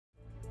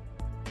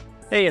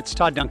Hey, it's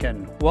Todd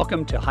Duncan.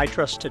 Welcome to High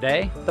Trust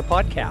Today, the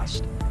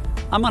podcast.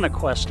 I'm on a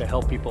quest to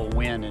help people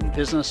win in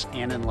business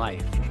and in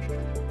life.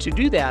 To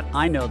do that,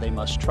 I know they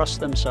must trust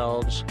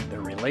themselves,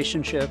 their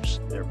relationships,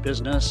 their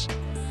business,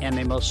 and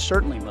they most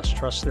certainly must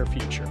trust their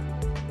future.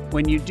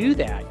 When you do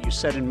that, you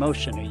set in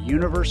motion a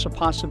universe of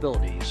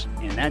possibilities,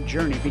 and that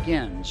journey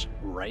begins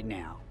right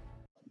now.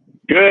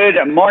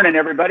 Good morning,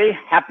 everybody.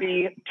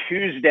 Happy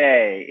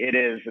Tuesday. It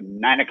is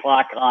 9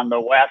 o'clock on the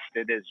west.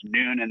 It is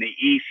noon in the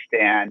east,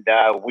 and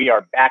we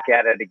are back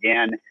at it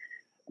again.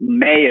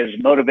 May is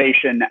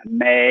Motivation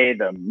May,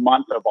 the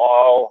month of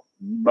all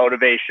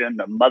motivation,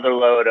 the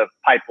motherlode of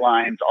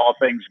pipelines, all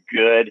things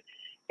good.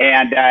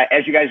 And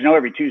as you guys know,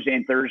 every Tuesday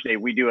and Thursday,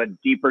 we do a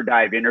deeper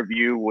dive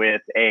interview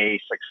with a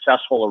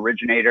successful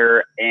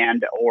originator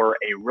and or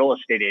a real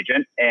estate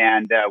agent.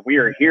 And we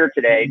are here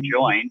today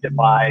joined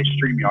by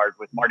StreamYard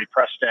with Marty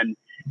Preston,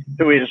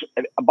 who is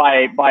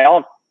by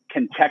all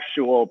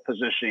contextual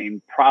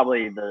positioning,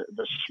 probably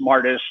the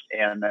smartest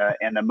and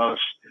the most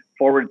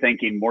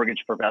forward-thinking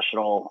mortgage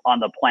professional on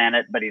the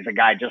planet. But he's a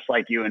guy just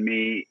like you and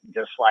me,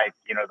 just like,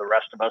 you know, the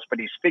rest of us. But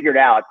he's figured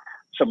out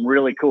some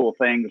really cool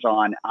things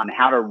on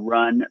how to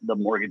run the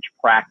mortgage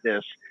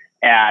practice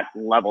at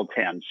level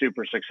 10.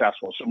 Super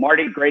successful. So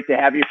Marty, great to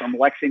have you from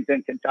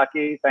Lexington,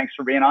 Kentucky. Thanks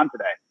for being on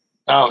today.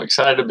 Oh,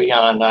 excited to be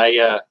on.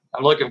 I'm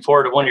looking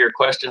forward to one of your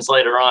questions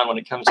later on when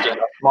it comes to how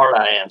smart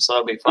I am. So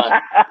that'll be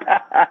fun.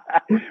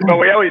 Well,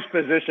 we always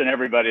position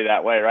everybody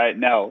that way, right?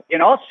 No,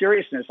 in all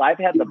seriousness, I've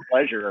had the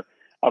pleasure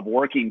of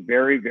working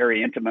very,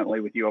 very intimately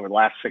with you over the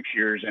last 6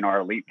 years in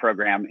our elite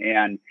program.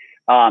 And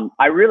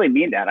I really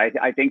mean that.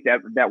 I think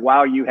that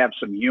while you have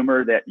some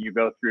humor, that you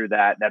go through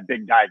that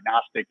big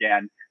diagnostic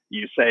and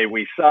you say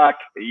we suck,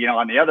 you know,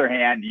 on the other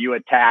hand, you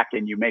attack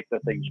and you make the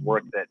things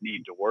work that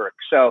need to work.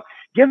 So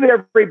give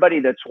everybody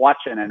that's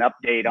watching an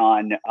update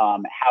on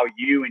how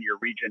you and your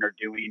region are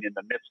doing in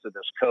the midst of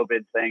this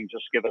COVID thing.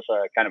 Just give us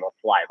a kind of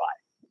a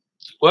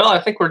flyby. Well, I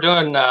think we're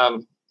doing,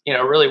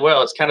 really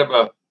well. It's kind of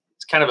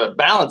a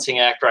balancing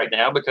act right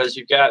now because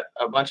you've got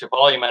a bunch of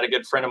volume. I had a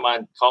good friend of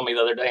mine call me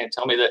the other day and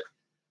tell me that,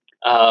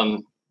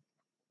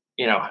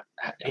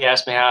 he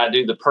asked me how I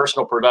do the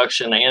personal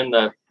production and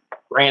the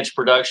branch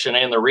production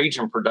and the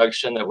region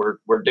production that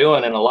we're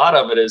doing. And a lot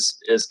of it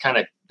is kind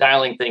of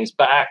dialing things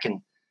back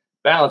and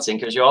balancing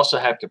because you also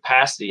have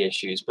capacity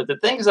issues. But the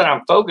things that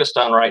I'm focused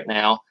on right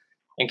now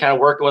and kind of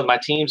working with my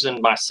teams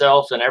and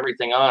myself and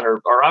everything on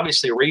are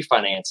obviously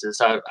refinances.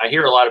 I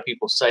hear a lot of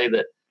people say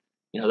that,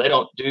 they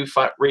don't do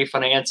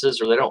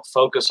refinances or they don't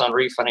focus on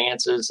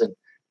refinances. And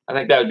I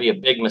think that would be a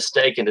big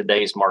mistake in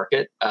today's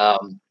market.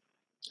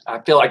 I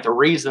feel like the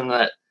reason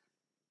that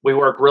we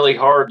work really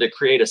hard to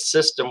create a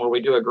system where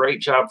we do a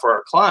great job for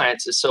our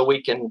clients is so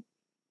we can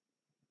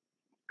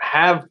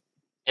have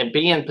and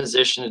be in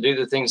position to do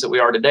the things that we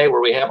are today,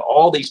 where we have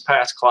all these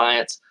past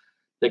clients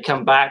that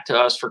come back to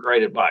us for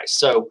great advice.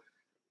 So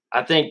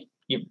I think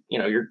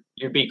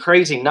you'd be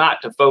crazy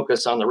not to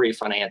focus on the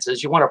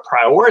refinances. You want to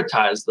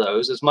prioritize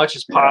those as much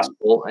as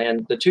possible.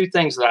 And the two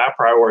things that I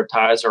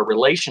prioritize are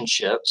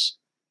relationships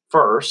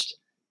first,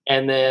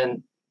 and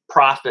then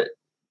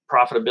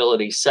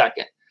profitability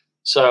second.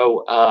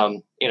 So,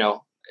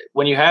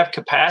 when you have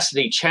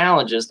capacity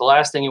challenges, the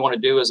last thing you want to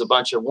do is a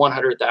bunch of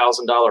 $100,000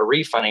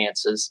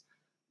 refinances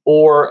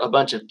or a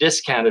bunch of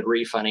discounted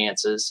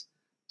refinances.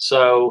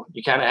 So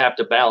you kind of have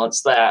to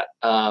balance that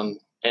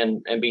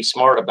and be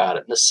smart about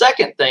it. And the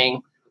second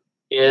thing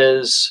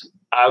is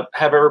I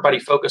have everybody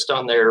focused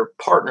on their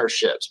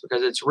partnerships,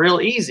 because it's real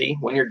easy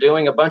when you're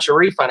doing a bunch of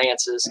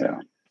refinances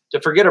to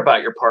forget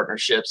about your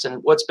partnerships.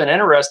 And what's been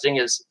interesting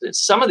is that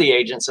some of the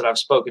agents that I've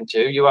spoken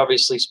to, you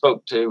obviously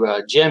spoke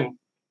to Jim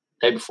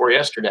day before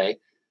yesterday,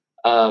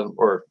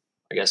 or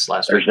I guess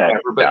last week.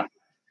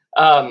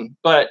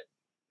 But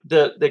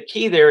the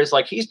key there is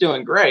like he's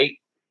doing great,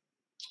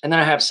 and then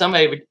I have some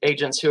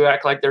agents who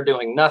act like they're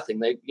doing nothing.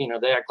 They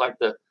act like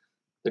the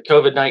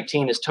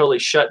COVID-19 has totally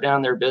shut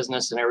down their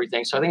business and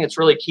everything. So I think it's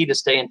really key to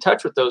stay in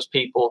touch with those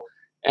people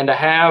and to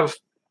have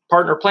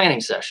partner planning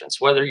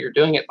sessions, whether you're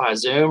doing it by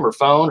Zoom or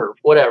phone or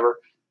whatever.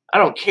 I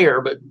don't care,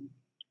 but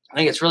I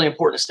think it's really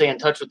important to stay in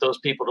touch with those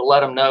people to let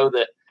them know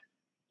that,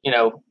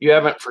 you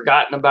haven't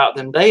forgotten about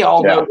them. They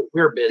all know that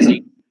we're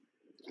busy.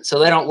 So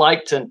they don't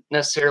like to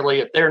necessarily,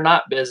 if they're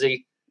not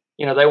busy,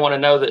 they want to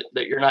know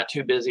that you're not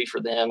too busy for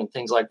them and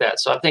things like that.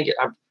 So I think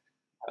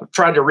I've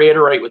tried to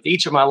reiterate with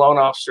each of my loan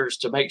officers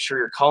to make sure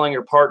you're calling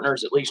your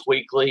partners at least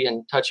weekly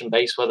and touching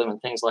base with them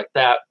and things like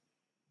that.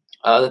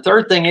 The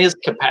third thing is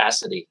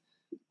capacity.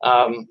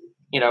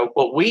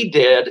 What we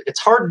did, it's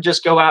hard to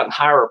just go out and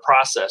hire a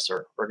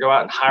processor or go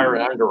out and hire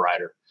an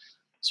underwriter.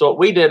 So what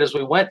we did is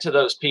we went to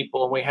those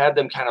people and we had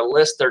them kind of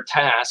list their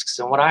tasks.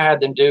 And what I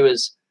had them do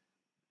is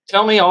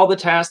tell me all the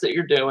tasks that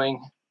you're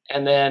doing,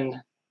 and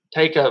then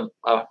take a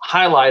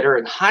highlighter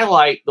and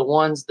highlight the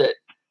ones that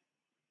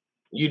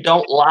you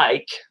don't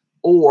like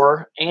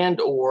or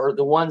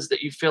the ones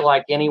that you feel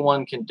like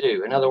anyone can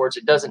do. In other words,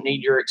 it doesn't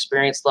need your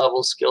experience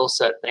level, skill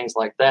set, things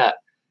like that.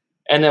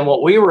 And then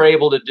what we were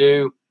able to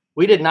do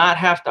we did not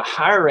have to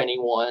hire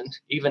anyone,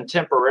 even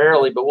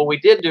temporarily. But what we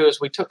did do is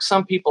we took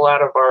some people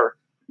out of our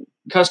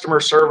customer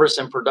service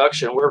and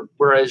production.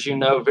 We're, as you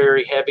know,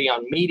 very heavy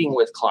on meeting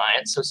with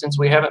clients. So since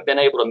we haven't been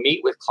able to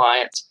meet with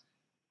clients,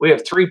 we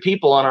have 3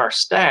 people on our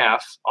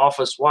staff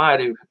office wide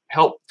who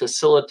help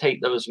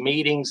facilitate those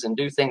meetings and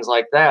do things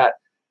like that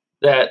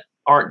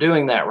aren't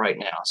doing that right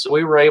now. So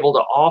we were able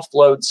to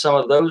offload some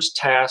of those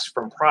tasks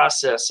from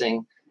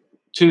processing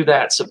to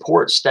that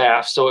support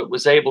staff. So it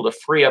was able to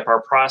free up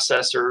our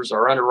processors,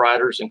 our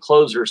underwriters and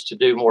closers to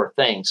do more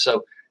things.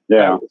 So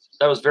that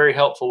was very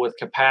helpful with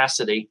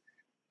capacity.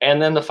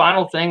 And then the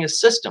final thing is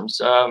systems.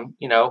 I'm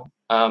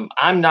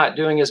not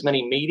doing as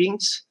many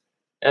meetings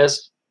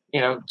as,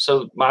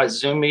 so my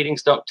Zoom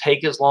meetings don't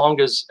take as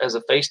long as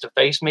a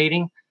face-to-face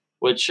meeting,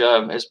 which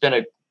has been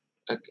a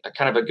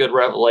kind of a good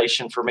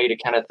revelation for me to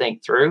kind of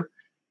think through.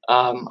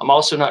 I'm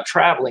also not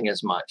traveling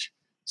as much.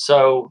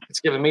 So it's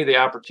given me the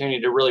opportunity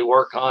to really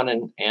work on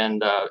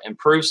and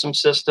improve some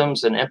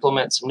systems and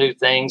implement some new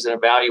things and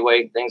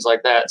evaluate things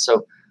like that.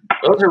 So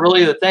those are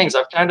really the things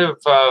I've kind of,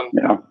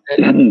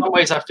 in some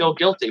ways I feel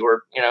guilty.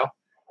 I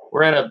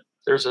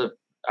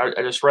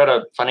just read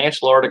a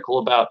financial article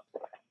about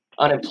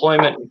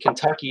unemployment in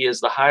Kentucky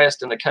is the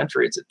highest in the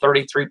country. It's at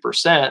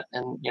 33%.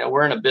 And,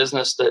 we're in a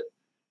business that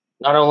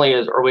not only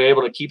are we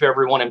able to keep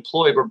everyone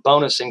employed, we're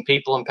bonusing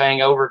people and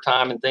paying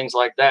overtime and things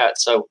like that.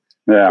 So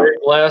very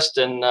blessed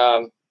and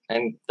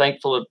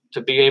thankful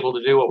to be able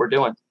to do what we're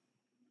doing.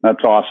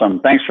 That's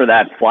awesome. Thanks for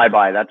that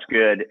flyby. That's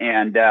good.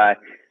 And I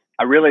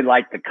really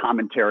like the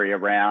commentary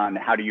around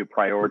how do you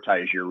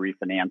prioritize your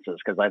refinances,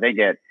 because I think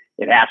it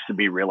has to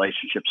be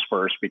relationships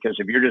first, because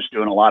if you're just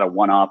doing a lot of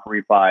one-off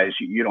refis,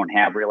 you don't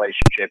have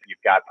relationship.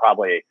 You've got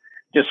probably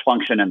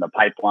dysfunction in the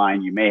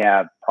pipeline. You may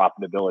have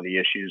profitability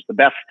issues. The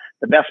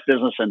best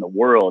business in the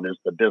world is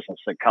the business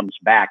that comes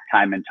back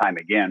time and time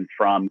again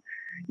from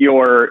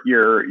your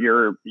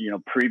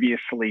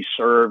previously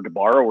served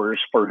borrowers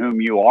for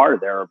whom you are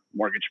their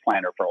mortgage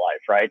planner for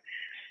life, right?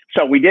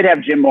 So we did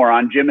have Jim Moore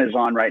on. Jim is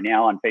on right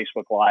now on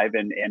Facebook Live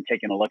and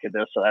taking a look at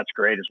this. So that's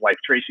great. His wife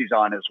Tracy's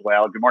on as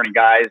well. Good morning,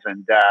 guys.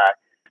 And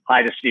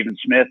hi to Stephen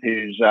Smith,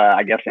 who's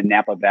I guess in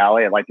Napa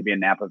Valley. I'd like to be in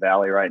Napa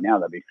Valley right now.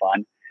 That'd be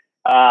fun.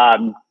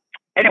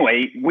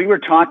 Anyway, we were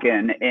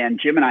talking, and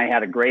Jim and I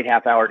had a great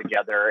half hour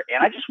together,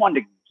 and I just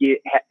wanted to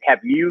have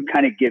you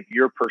kind of give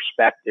your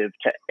perspective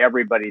to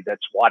everybody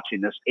that's watching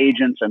this,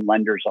 agents and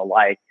lenders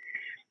alike.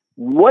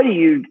 What do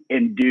you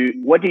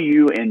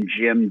and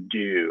Jim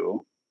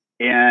do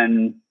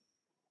in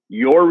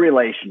your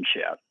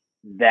relationship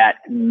that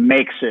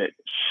makes it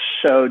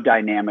so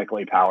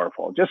dynamically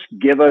powerful? Just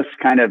give us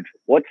kind of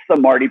what's the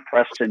Marty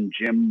Preston,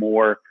 Jim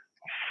Moore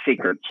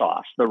secret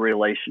sauce, the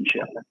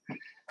relationship.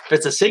 If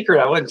it's a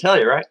secret, I wouldn't tell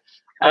you, right?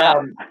 I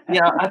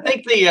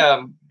think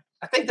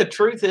the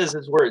truth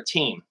is we're a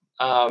team.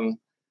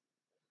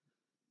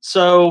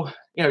 So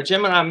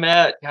Jim and I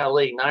met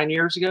 9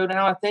 years ago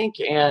now, I think,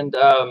 and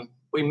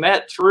we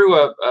met through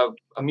a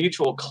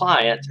mutual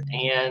client.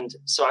 And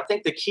so I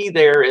think the key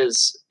there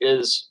is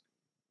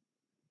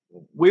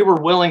we were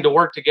willing to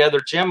work together.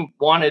 Jim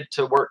wanted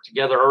to work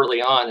together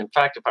early on. In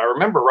fact, if I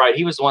remember right,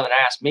 he was the one that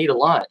asked me to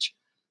lunch.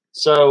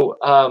 So,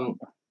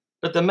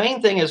 but the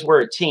main thing is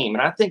we're a team.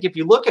 And I think if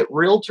you look at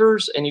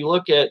realtors and you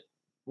look at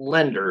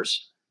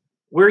lenders,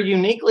 we're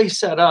uniquely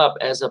set up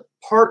as a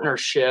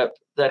partnership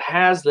that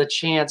has the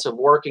chance of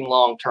working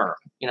long term.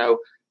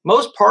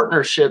 Most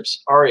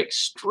partnerships are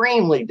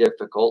extremely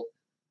difficult.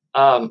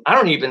 You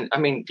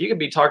could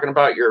be talking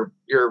about your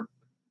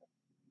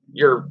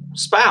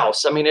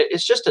spouse.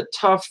 It's just a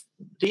tough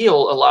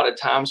deal a lot of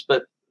times,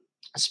 but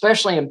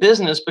especially in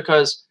business,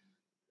 because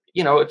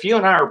if you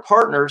and I are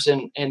partners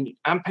and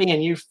I'm paying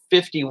you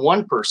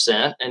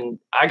 51% and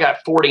I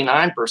got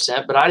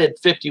 49%, but I did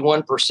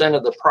 51%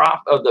 of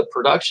the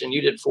production,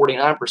 you did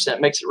 49%,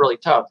 makes it really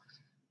tough.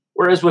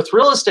 Whereas with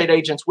real estate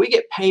agents, we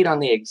get paid on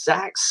the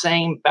exact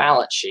same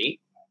balance sheet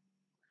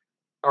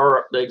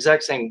or the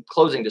exact same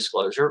closing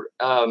disclosure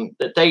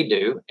that they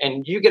do.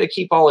 And you get to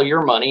keep all of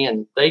your money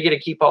and they get to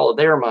keep all of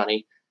their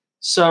money.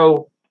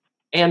 So,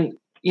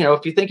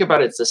 if you think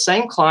about it, it's the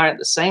same client,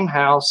 the same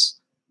house,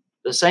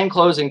 the same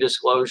closing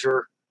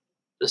disclosure,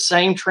 the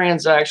same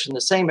transaction,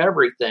 the same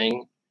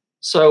everything.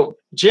 So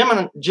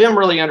Jim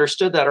really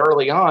understood that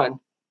early on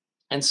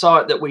and saw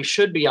it that we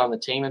should be on the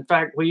team. In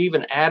fact, we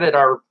even added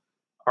our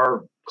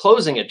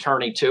closing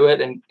attorney to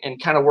it and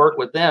kind of work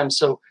with them.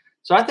 So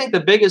I think the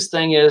biggest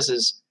thing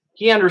is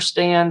he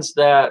understands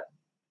that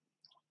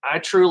I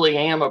truly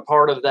am a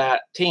part of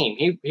that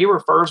team. He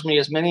refers me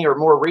as many or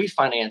more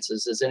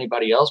refinances as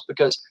anybody else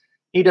because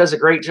he does a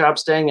great job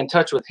staying in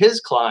touch with his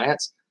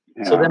clients.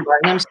 Yeah. So then by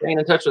him staying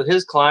in touch with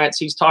his clients,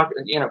 he's talking,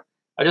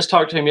 I just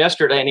talked to him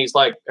yesterday and he's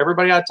like,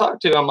 everybody I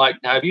talked to, I'm like,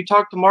 now, have you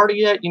talked to Marty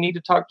yet? You need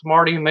to talk to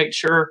Marty and make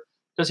sure,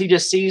 because he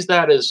just sees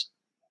that as,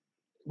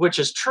 which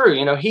is true.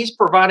 He's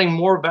providing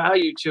more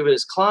value to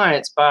his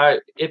clients by,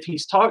 if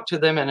he's talked to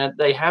them and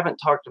they haven't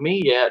talked to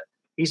me yet,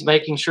 he's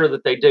making sure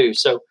that they do.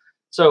 So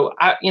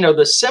I,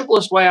 the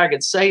simplest way I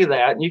could say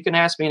that, and you can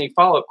ask me any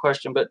follow-up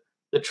question, but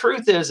the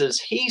truth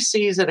is he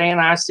sees it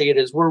and I see it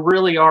as we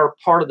really are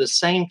part of the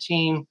same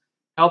team,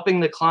 helping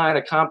the client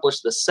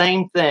accomplish the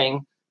same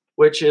thing,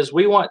 which is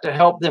we want to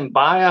help them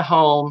buy a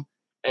home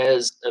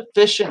as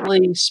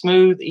efficiently,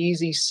 smooth,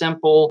 easy,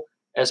 simple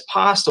as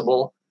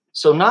possible.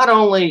 So not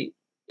only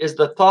is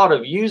the thought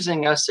of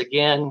using us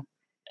again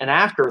an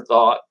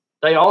afterthought,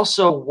 they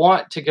also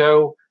want to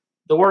go,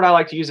 the word I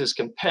like to use is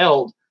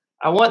compelled.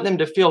 I want them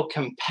to feel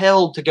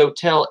compelled to go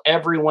tell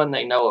everyone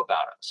they know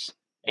about us.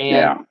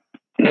 And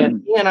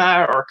he and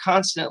I are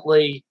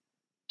constantly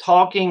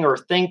talking or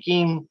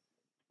thinking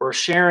or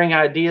sharing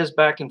ideas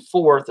back and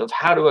forth of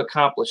how to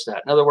accomplish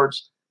that. In other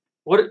words,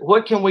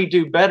 what can we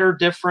do better,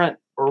 different,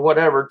 or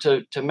whatever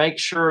to make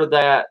sure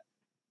that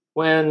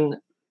when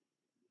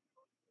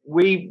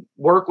we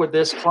work with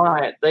this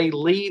client, they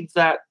leave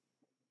that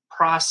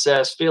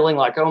process feeling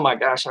like, oh my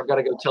gosh, I've got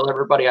to go tell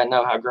everybody I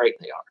know how great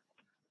they are.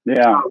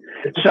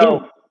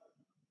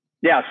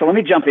 Yeah. So let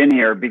me jump in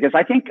here, because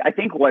I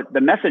think what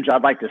the message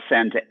I'd like to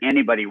send to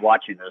anybody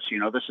watching this,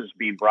 this is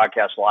being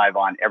broadcast live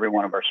on every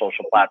one of our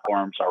social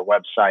platforms, our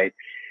website.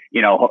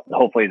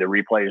 Hopefully the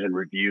replays and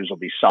reviews will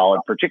be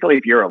solid, particularly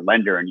if you're a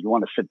lender and you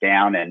want to sit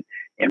down and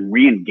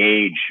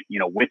re-engage,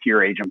 with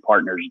your agent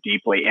partners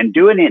deeply, and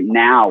doing it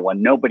now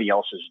when nobody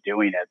else is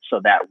doing it, so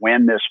that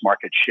when this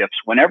market shifts,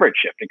 whenever it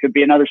shifts, it could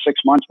be another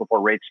 6 months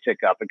before rates tick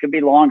up. It could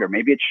be longer.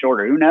 Maybe it's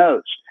shorter. Who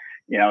knows?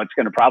 It's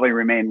going to probably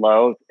remain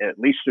low, at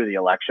least through the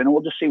election, and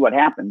we'll just see what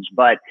happens.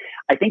 But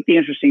I think the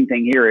interesting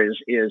thing here is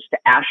to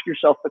ask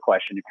yourself the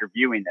question, if you're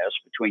viewing this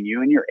between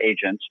you and your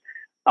agents,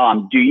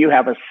 do you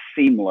have a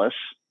seamless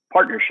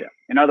partnership?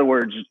 In other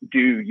words,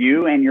 do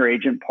you and your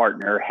agent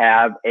partner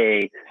have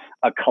a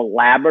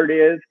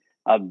collaborative,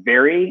 a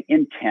very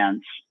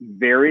intense,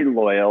 very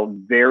loyal,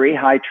 very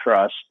high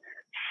trust,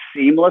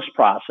 seamless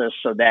process,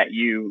 so that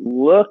you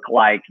look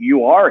like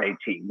you are a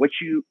team, which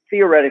you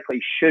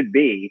theoretically should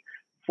be,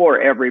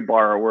 for every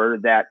borrower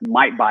that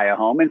might buy a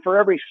home and for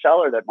every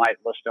seller that might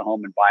list a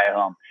home and buy a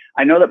home?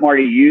 I know that,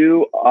 Marty,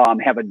 you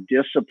have a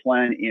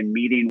discipline in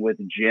meeting with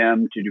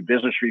Jim to do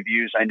business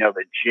reviews. I know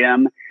that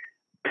Jim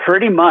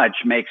pretty much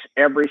makes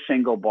every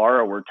single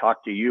borrower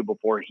talk to you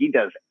before he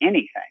does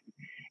anything.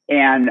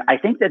 And I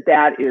think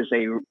that is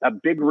a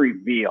big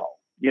reveal.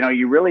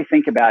 You really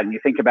think about it, and you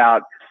think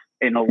about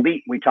in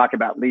Elite, we talk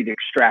about lead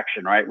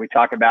extraction, right? We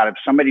talk about if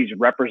somebody's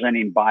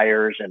representing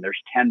buyers and there's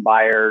 10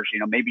 buyers,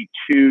 maybe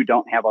 2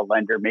 don't have a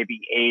lender, maybe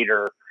 8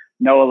 or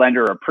know a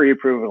lender or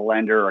pre-approved a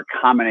lender, or a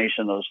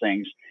combination of those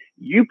things.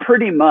 You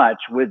pretty much,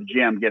 with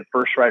Jim, get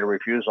first right of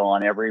refusal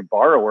on every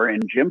borrower,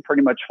 and Jim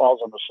pretty much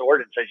falls on the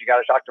sword and says, you got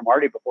to talk to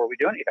Marty before we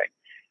do anything.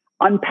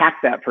 Unpack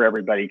that for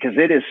everybody, because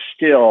it is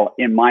still,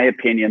 in my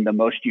opinion, the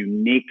most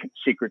unique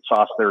secret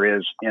sauce there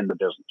is in the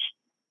business.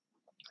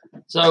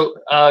 So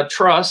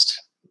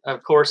trust,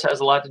 of course,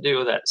 has a lot to do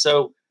with that.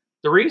 So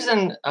the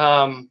reason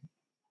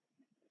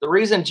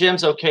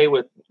Jim's okay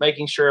with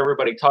making sure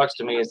everybody talks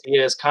to me is he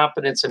has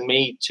confidence in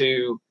me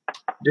to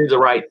do the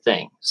right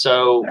thing.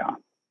 So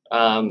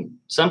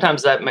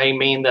sometimes that may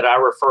mean that I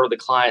refer the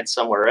client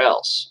somewhere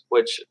else,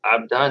 which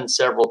I've done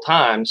several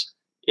times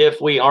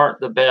if we aren't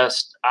the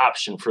best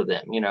option for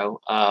them,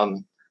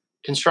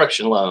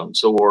 construction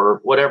loans or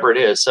whatever it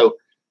is. So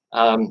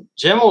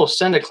Jim will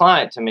send a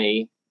client to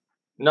me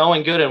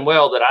knowing good and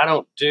well that I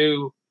don't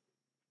do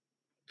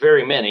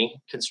very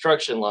many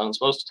construction loans.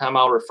 Most of the time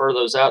I'll refer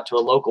those out to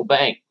a local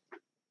bank,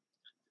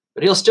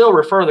 but he'll still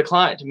refer the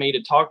client to me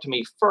to talk to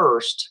me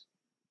first,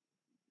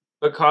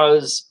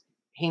 because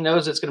he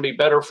knows it's going to be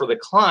better for the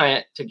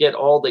client to get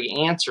all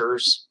the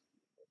answers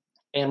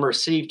and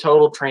receive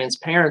total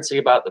transparency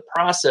about the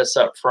process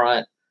up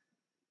front.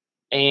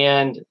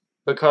 And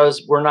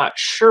because we're not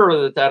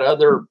sure that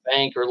other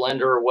bank or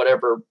lender or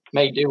whatever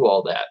may do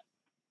all that.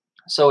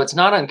 So it's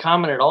not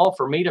uncommon at all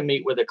for me to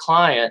meet with a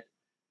client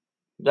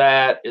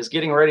that is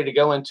getting ready to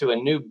go into a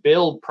new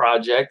build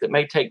project that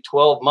may take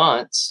 12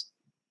 months,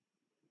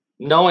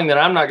 knowing that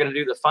I'm not going to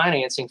do the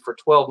financing for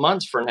 12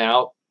 months from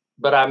now,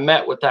 but I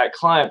met with that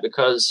client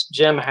because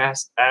Jim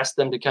has asked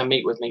them to come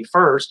meet with me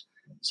first,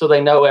 so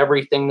they know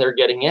everything they're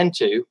getting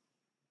into.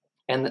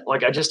 And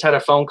like, I just had a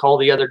phone call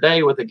the other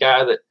day with a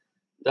guy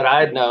that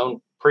I had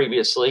known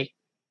previously.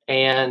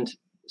 And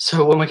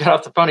so when we got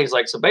off the phone, he's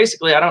like, so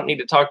basically I don't need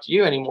to talk to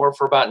you anymore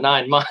for about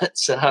 9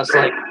 months. And I was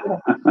like,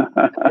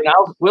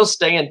 we'll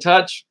stay in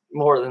touch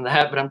more than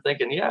that. But I'm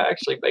thinking, yeah,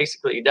 actually,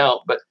 basically you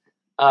don't.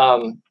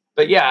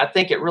 But yeah, I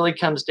think it really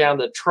comes down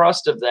to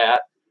trust of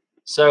that.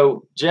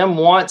 So Jim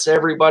wants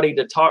everybody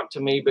to talk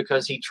to me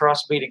because he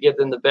trusts me to give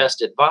them the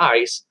best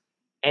advice.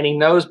 And he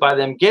knows by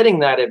them getting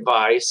that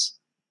advice,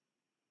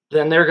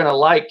 then they're going to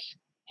like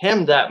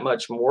him that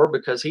much more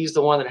because he's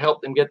the one that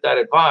helped them get that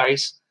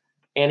advice.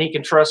 And he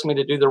can trust me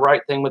to do the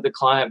right thing with the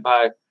client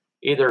by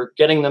either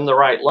getting them the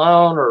right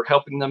loan or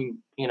helping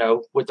them,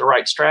 with the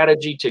right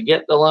strategy to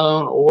get the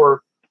loan,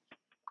 or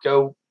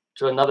go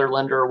to another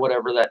lender or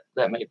whatever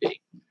that may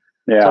be.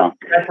 Yeah. So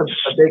that's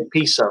a big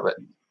piece of it.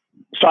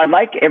 So I'd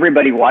like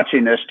everybody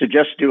watching this to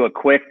just do a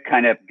quick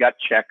kind of gut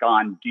check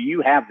on, do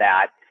you have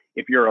that?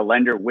 if you're a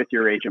lender with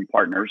your agent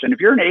partners. And if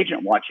you're an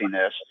agent watching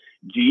this,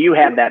 do you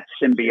have that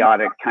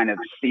symbiotic kind of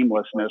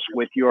seamlessness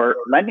with your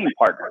lending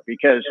partner?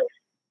 Because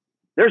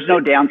there's no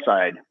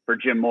downside for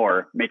Jim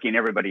Moore making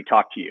everybody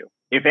talk to you.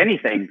 If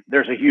anything,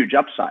 there's a huge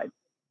upside,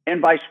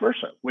 and vice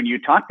versa. When you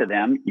talk to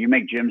them, you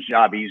make Jim's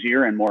job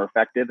easier and more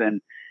effective,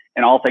 and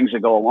all things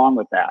that go along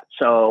with that.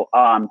 So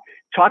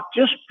talk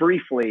just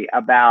briefly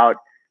about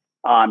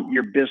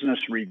your business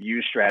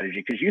review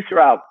strategy, because you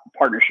throw out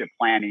partnership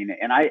planning,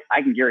 and I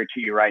can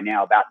guarantee you right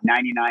now about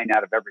 99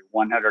 out of every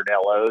 100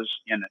 LOs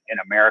in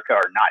America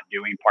are not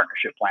doing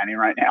partnership planning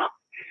right now.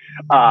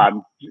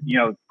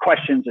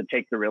 Questions that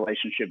take the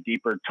relationship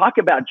deeper. Talk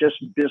about just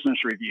business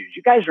reviews.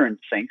 You guys are in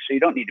sync, so you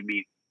don't need to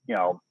meet,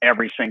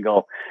 every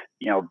single,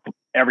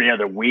 every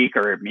other week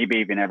or maybe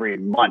even every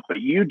month, but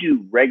you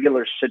do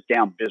regular sit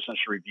down business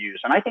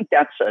reviews. And I think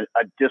that's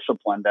a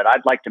discipline that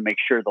I'd like to make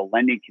sure the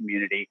lending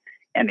community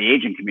and the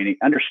agent community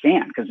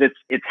understand, because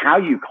it's how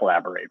you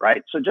collaborate,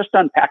 right? So just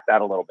unpack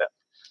that a little bit.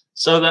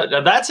 So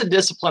that's a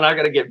discipline I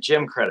got to give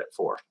Jim credit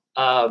for.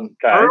 Okay.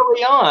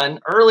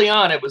 Early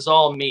on, it was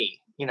all me.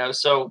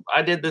 So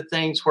I did the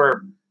things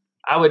where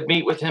I would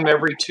meet with him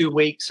every 2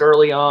 weeks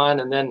early on.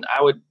 And then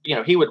I would,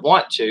 he would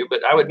want to, but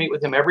I would meet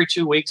with him every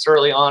 2 weeks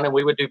early on. And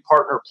we would do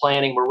partner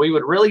planning where we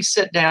would really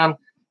sit down.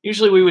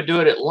 Usually we would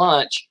do it at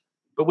lunch,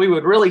 but we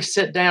would really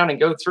sit down and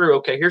go through,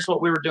 okay, here's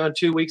what we were doing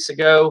 2 weeks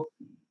ago,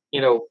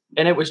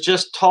 and it was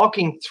just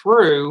talking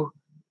through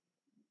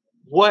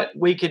what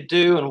we could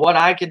do and what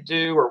I could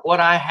do or what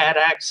I had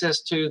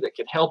access to that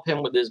could help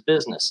him with his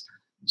business.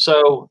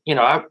 So,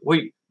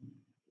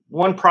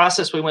 one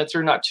process we went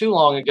through not too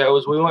long ago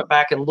is we went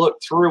back and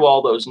looked through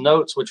all those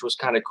notes, which was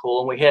kind of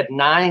cool. And we had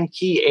 9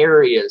 key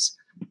areas,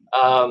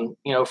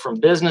 from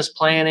business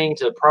planning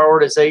to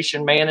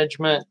prioritization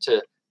management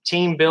to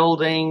team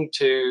building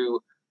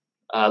to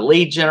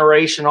lead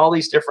generation, all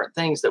these different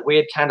things that we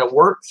had kind of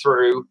worked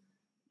through.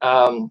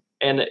 And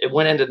it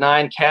went into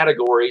 9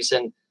 categories,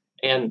 and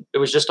it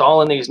was just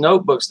all in these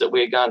notebooks that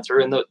we had gone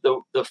through. And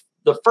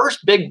the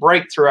first big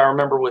breakthrough I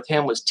remember with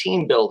him was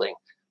team building.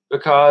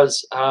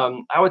 Because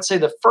I would say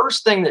the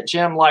first thing that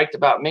Jim liked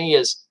about me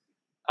is,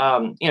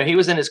 he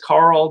was in his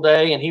car all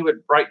day and he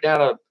would write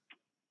down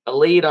a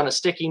lead on a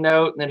sticky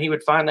note, and then he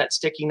would find that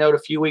sticky note a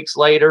few weeks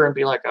later and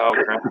be like, oh,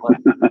 crap.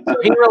 So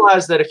he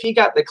realized that if he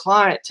got the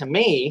client to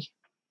me,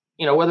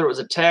 whether it was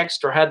a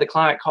text or had the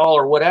client call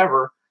or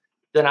whatever,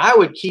 then I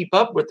would keep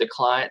up with the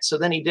client. So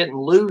then he didn't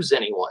lose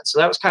anyone. So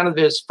that was kind of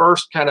his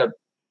first kind of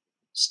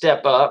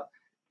step up.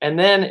 And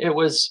then it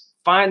was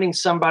finding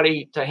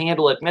somebody to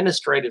handle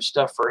administrative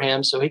stuff for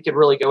him so he could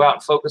really go out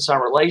and focus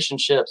on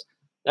relationships.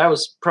 That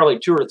was probably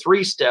 2 or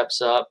 3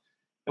 steps up.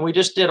 And we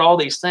just did all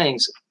these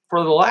things.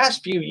 For the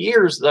last few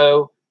years,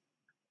 though,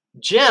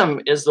 Jim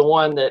is the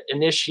one that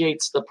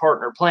initiates the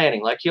partner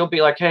planning. Like he'll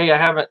be like, hey,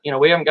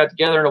 we haven't got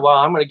together in a while.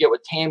 I'm going to get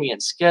with Tammy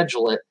and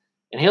schedule it.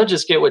 And he'll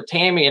just get with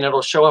Tammy and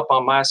it'll show up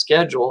on my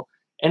schedule.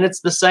 And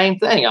it's the same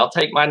thing. I'll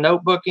take my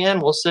notebook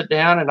in, we'll sit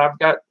down, and I've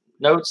got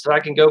notes that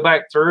I can go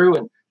back through,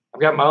 and I've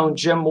got my own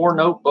Jim Moore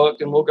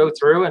notebook, and we'll go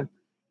through and,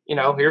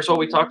 here's what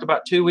we talked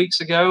about 2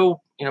 weeks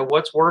ago,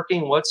 what's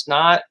working, what's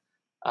not.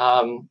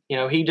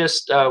 He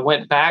just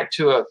went back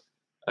to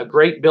a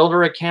great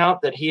builder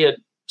account that he had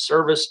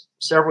serviced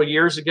several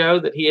years ago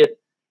that he had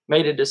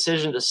made a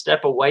decision to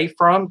step away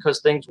from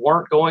because things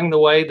weren't going the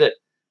way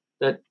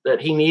that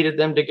he needed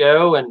them to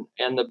go.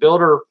 And the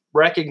builder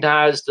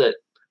recognized that,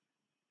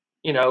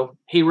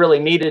 he really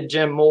needed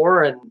Jim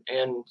Moore.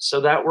 And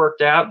so that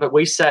worked out. But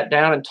we sat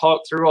down and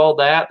talked through all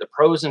that, the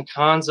pros and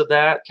cons of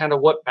that, kind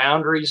of what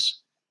boundaries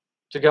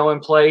to go in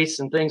place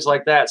and things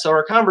like that. So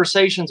our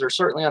conversations are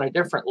certainly on a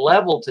different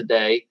level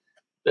today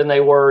than they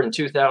were in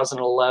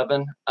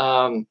 2011.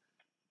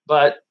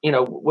 But,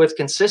 with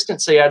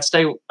consistency, I'd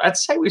say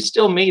we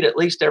still meet at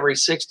least every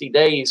 60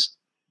 days.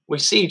 We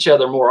see each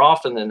other more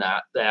often than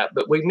that,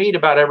 but we meet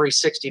about every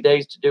 60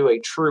 days to do a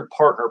true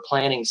partner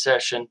planning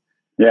session.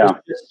 Yeah.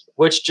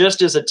 Which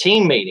just is a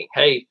team meeting.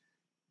 Hey,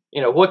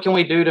 what can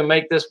we do to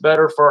make this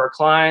better for our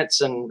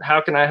clients, and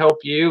how can I help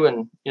you?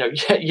 And,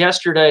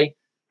 yesterday,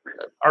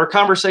 our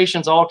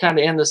conversations all kind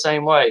of end the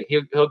same way.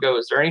 He'll go,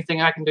 is there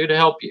anything I can do to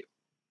help you?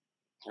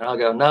 And I'll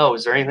go, no.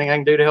 Is there anything I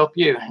can do to help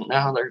you?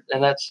 No,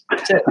 and that's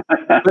it.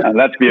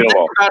 That's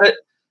beautiful. About it,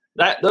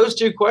 those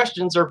 2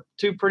 questions are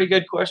 2 pretty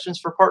good questions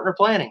for partner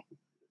planning.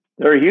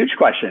 They're huge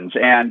questions.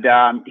 And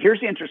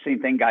here's the interesting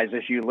thing, guys,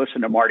 as you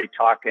listen to Marty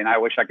talk, and I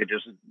wish I could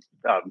just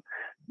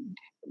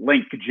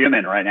link Jim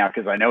in right now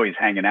because I know he's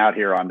hanging out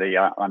here on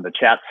the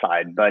chat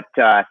side. But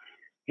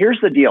here's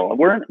the deal.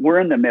 We're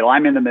in the middle.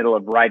 I'm in the middle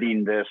of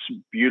writing this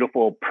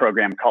beautiful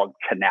program called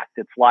Connect.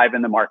 It's live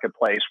in the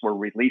marketplace. We're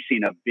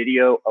releasing a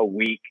video a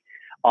week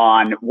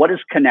on what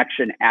does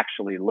connection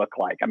actually look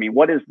like. I mean,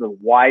 what is the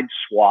wide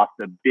swath,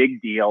 the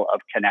big deal of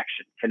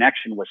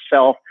connection with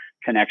self,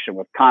 connection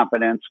with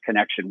confidence,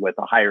 connection with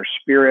a higher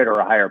spirit or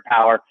a higher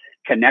power,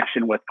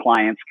 connection with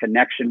clients,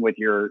 connection with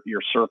your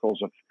circles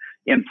of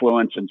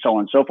influence, and so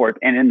on and so forth.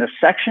 And in the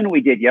section we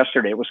did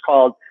yesterday, it was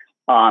called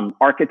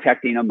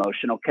architecting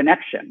emotional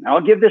connection.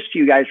 I'll give this to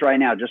you guys right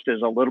now, just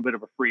as a little bit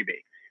of a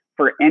freebie.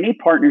 For any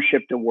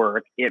partnership to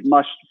work, it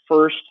must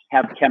first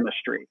have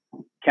chemistry.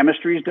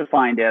 Chemistry is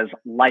defined as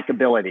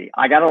likability.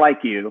 I got to like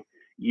you.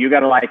 You got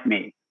to like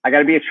me. I got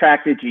to be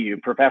attracted to you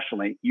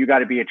professionally. You got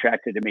to be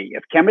attracted to me.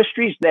 If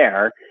chemistry's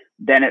there,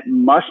 then it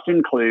must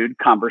include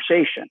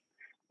conversation.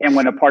 And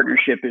when a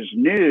partnership is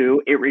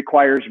new, it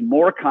requires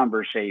more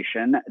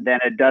conversation than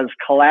it does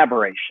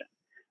collaboration.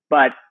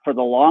 But for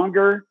the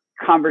longer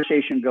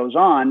conversation goes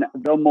on,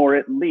 the more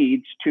it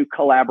leads to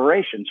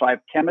collaboration. So I have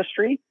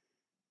chemistry,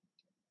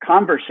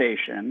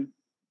 conversation,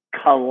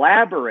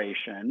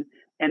 collaboration,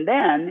 and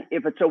then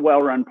if it's a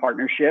well-run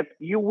partnership,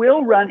 you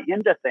will run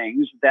into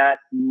things that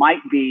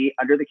might be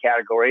under the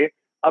category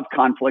of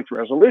conflict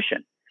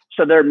resolution.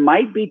 So there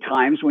might be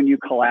times when you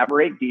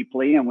collaborate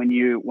deeply and when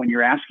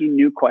you're asking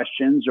new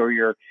questions or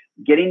you're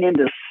getting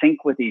into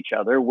sync with each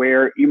other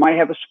where you might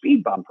have a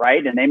speed bump,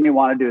 right? And they may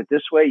want to do it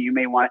this way. You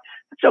may want to,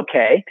 it's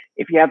okay.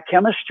 If you have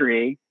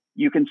chemistry,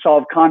 you can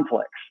solve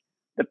conflicts.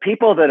 The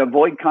people that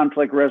avoid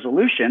conflict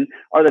resolution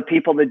are the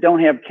people that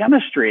don't have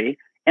chemistry.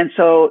 And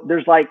so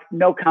there's like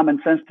no common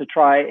sense to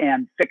try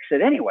and fix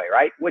it anyway,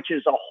 right? Which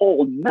is a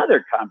whole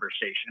nother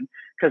conversation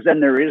because then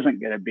there isn't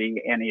going to be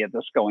any of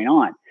this going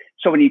on.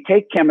 So when you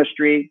take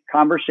chemistry,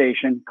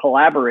 conversation,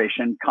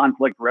 collaboration,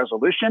 conflict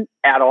resolution,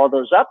 add all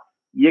those up,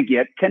 you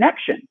get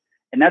connection.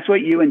 And that's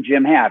what you and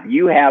Jim have.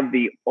 You have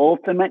the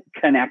ultimate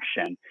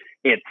connection.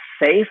 It's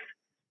safe.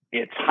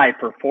 It's high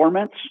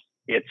performance.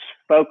 It's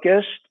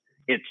focused.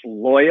 It's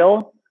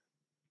loyal.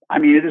 I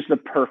mean, it is the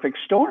perfect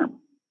storm.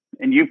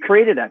 And you've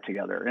created that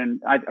together.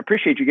 And I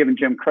appreciate you giving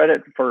Jim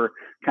credit for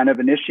kind of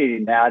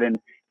initiating that.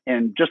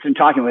 And just in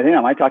talking with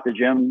him, I talk to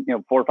Jim,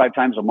 4 or 5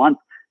 times a month.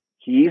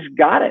 He's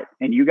got it.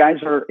 And you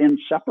guys are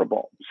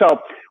inseparable. So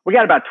we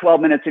got about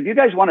 12 minutes. If you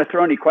guys want to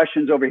throw any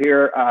questions over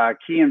here,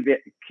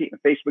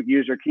 Facebook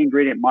user, Key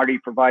Ingredient Marty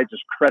provides us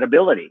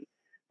credibility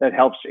that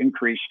helps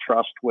increase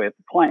trust with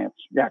clients.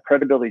 Yeah,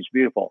 credibility is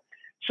beautiful.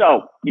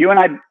 So you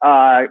and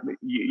I,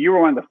 you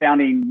were one of the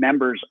founding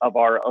members of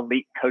our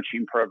elite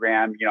coaching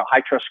program.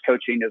 High Trust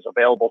Coaching is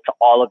available to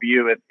all of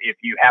you. If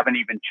you haven't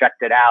even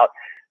checked it out,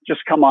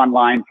 just come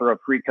online for a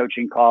free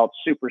coaching call. It's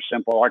super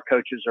simple. Our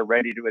coaches are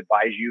ready to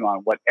advise you on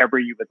whatever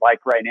you would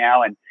like right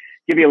now and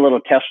give you a little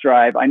test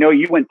drive. I know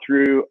you went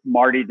through,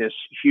 Marty, this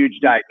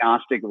huge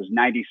diagnostic. It was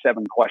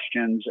 97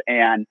 questions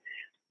and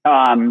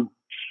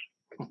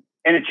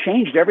it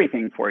changed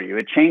everything for you.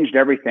 It changed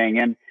everything.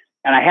 And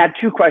I had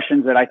 2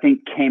 questions that I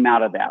think came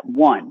out of that.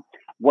 One,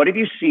 what have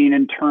you seen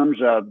in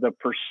terms of the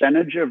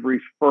percentage of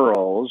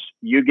referrals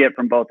you get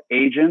from both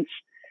agents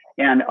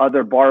and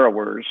other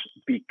borrowers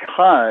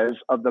because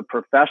of the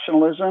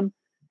professionalism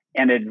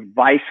and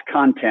advice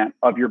content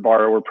of your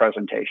borrower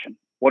presentation?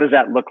 What does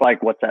that look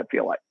like? What's that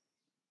feel like?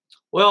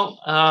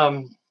 Well,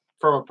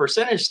 from a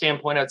percentage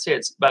standpoint, I'd say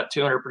it's about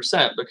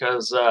 200%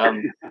 because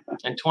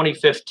in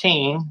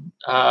 2015,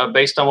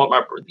 based on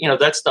what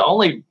that's the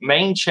only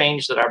main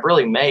change that I've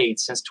really made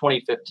since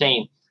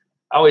 2015.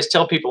 I always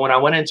tell people when I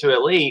went into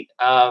Elite,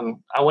 I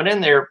went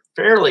in there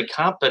fairly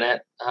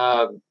competent,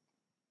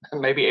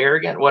 maybe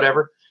arrogant,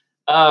 whatever.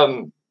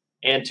 And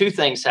 2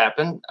 things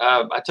happened.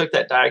 I took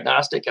that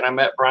diagnostic and I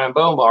met Brian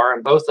Bomar,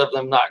 and both of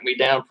them knocked me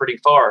down pretty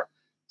far.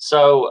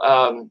 So,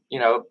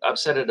 I've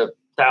said it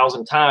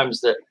 1,000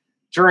 times that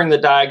during the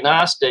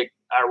diagnostic,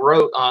 I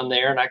wrote on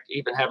there, and I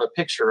even have a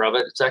picture of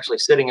it. It's actually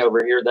sitting over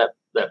here. That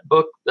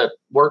book, that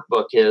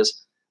workbook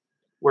is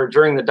where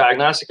during the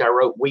diagnostic, I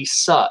wrote, "We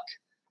suck."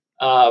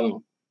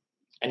 And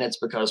it's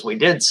because we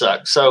did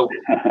suck. So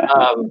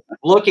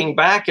looking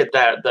back at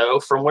that, though,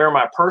 from where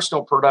my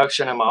personal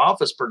production and my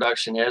office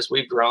production is,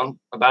 we've grown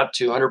about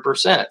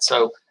 200%.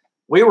 So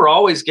we were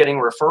always getting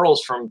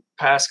referrals from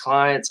past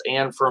clients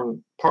and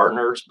from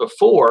partners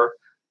before.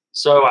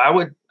 So I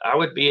would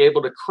be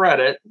able to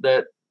credit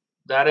that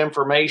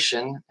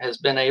information has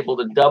been able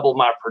to double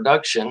my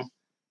production.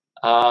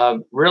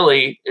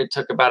 Really, it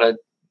took about a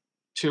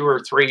 2 or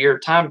 3 year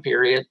time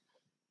period,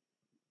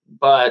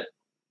 but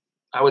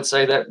I would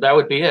say that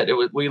would be it.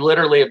 We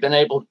literally have been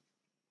able,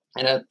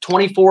 in a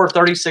 24,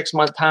 36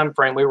 month time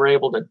frame, we were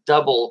able to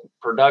double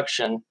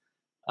production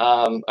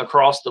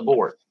across the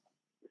board.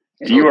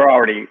 And so you were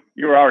already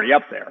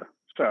up there.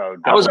 So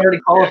I was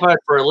already qualified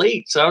for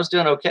Elite, so I was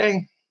doing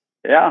okay.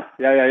 Yeah.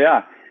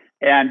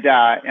 And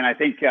I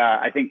think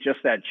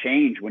just that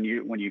change when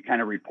you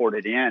kind of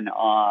reported in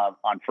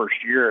on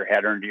first year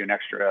had earned you an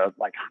extra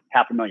like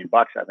 $500,000,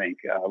 I think,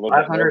 a little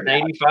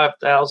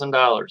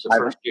 $585,000 the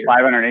first year.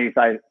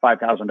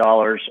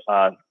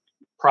 $585,000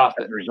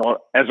 profit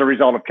as a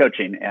result of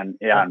coaching and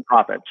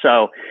profit.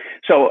 So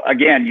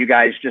again, you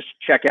guys just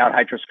check out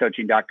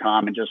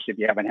hightrustcoaching.com and just if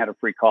you haven't had a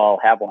free call,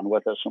 have one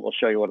with us and we'll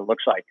show you what it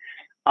looks like.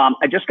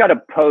 I just got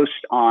a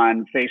post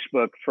on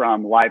Facebook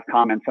from live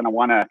comments and I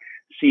want to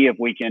see if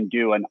we can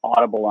do an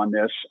audible on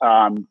this.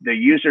 The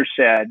user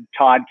said,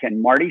 "Todd,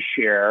 can Marty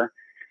share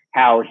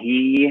how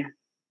he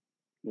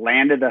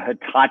landed a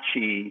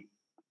Hitachi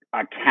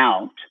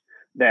account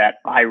that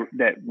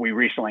we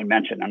recently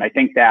mentioned, and I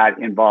think that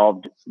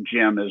involved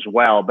Jim as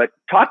well. But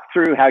talk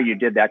through how you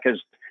did that,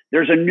 because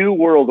there's a new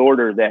world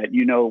order that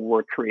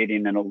we're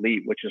creating in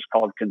Elite, which is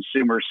called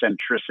consumer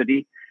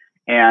centricity,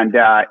 and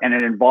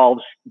it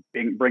involves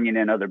bringing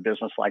in other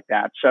business like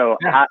that. So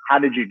how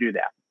did you do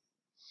that?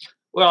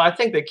 Well, I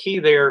think the key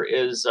there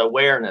is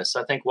awareness.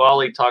 I think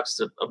Wally talks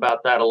about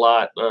that a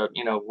lot.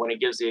 When he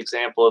gives the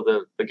example of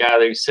the guy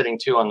that he's sitting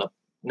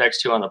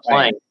next to on the plane.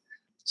 Right.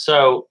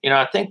 So,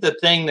 I think the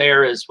thing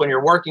there is when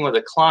you're working with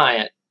a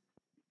client,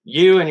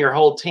 you and your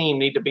whole team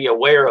need to be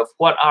aware of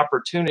what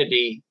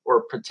opportunity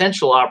or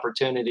potential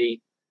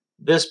opportunity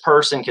this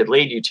person could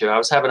lead you to. I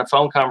was having a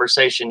phone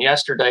conversation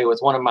yesterday with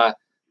one of my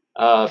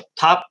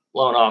top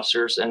loan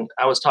officers, and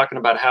I was talking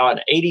about how an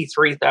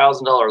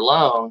 $83,000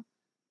 loan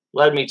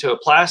led me to a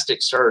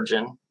plastic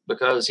surgeon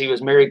because he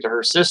was married to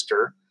her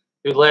sister,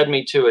 who led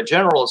me to a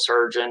general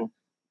surgeon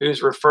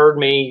who's referred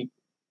me,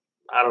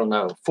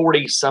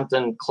 40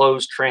 something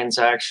closed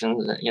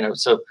transactions,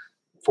 so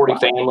 40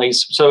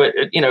 families. So,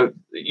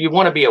 you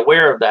want to be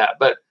aware of that.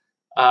 But,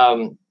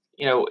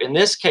 in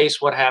this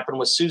case, what happened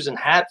was Susan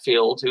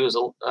Hatfield, who is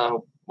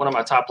one of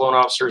my top loan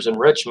officers in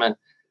Richmond,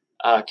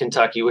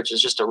 Kentucky, which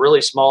is just a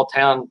really small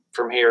town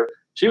from here.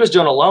 She was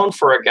doing a loan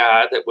for a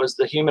guy that was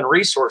the human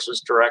resources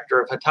director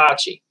of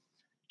Hitachi.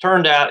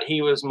 Turned out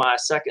he was my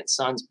second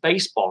son's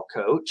baseball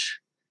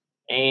coach,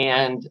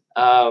 and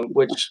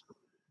which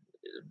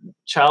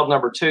child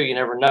number 2, you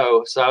never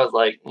know. So I was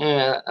like,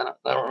 I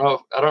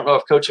don't know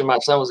if coaching my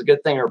son was a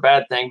good thing or a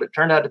bad thing, but it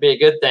turned out to be a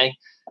good thing.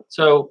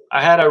 So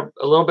I had a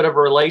little bit of a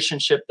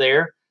relationship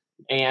there,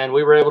 and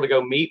we were able to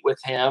go meet with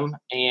him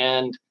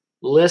and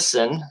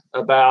listen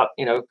about,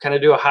 kind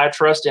of do a high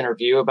trust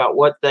interview about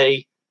what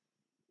they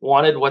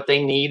wanted, what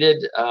they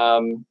needed,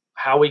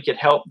 how we could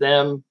help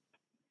them,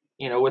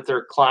 with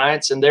their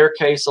clients. In their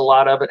case, a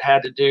lot of it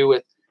had to do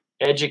with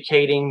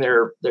educating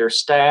their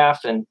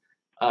staff, and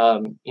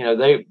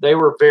they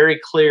were very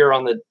clear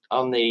on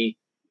the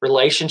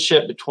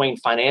relationship between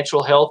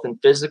financial health and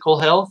physical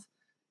health.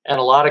 And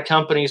a lot of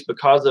companies,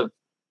 because of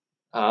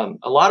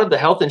a lot of the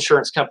health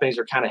insurance companies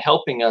are kind of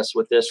helping us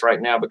with this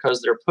right now,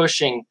 because they're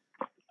pushing,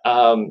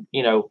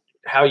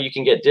 how you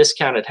can get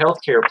discounted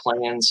healthcare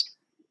plans,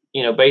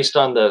 based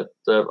on the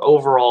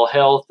overall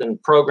health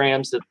and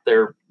programs that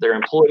their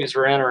employees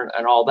are in,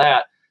 and all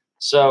that.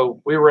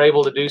 So we were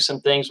able to do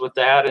some things with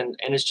that. And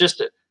it's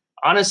just,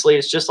 honestly,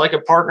 it's just like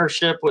a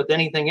partnership with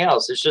anything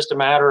else. It's just a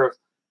matter of,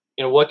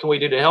 what can we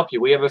do to help you?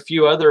 We have a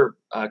few other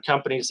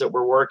companies that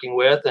we're working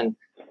with,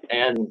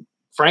 and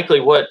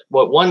frankly, what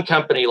one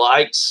company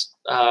likes,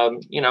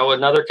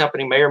 another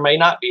company may or may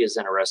not be as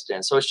interested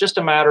in. So it's just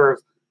a matter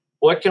of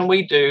what can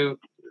we do.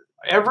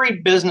 Every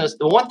business,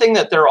 the one thing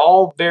that they're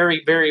all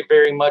very, very,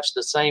 very much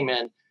the same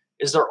in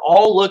is they're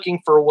all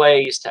looking for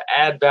ways to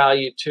add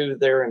value to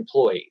their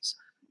employees.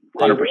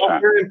 They 100%.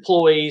 want their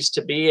employees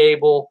to be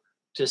able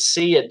to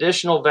see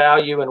additional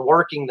value in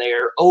working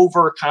there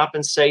over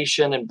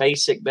compensation and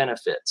basic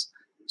benefits.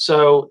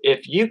 So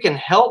if you can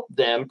help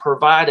them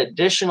provide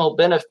additional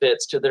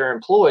benefits to their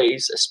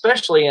employees,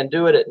 especially and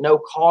do it at no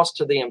cost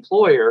to the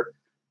employer,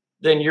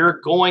 then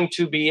you're going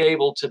to be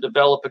able to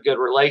develop a good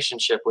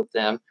relationship with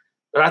them.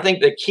 But I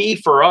think the key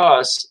for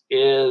us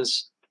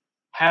is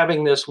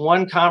having this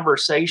one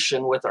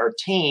conversation with our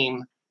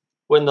team.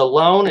 When the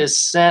loan is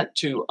sent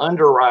to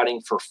underwriting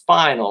for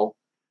final,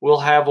 we'll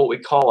have what we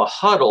call a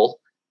huddle.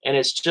 And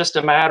it's just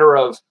a matter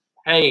of,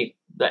 hey,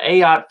 the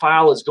AOT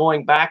file is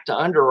going back to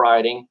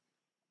underwriting.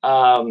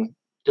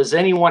 Does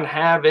anyone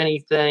have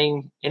any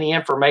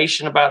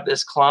information about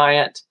this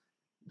client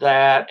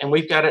and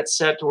we've got it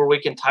set to where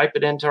we can type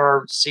it into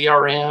our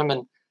CRM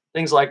and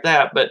things like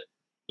that. But,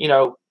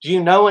 do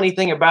you know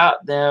anything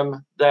about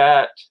them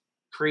that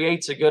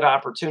creates a good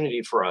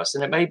opportunity for us?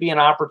 And it may be an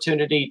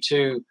opportunity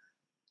to,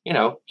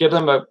 give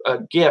them a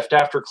gift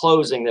after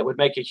closing that would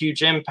make a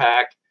huge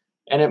impact.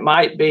 And it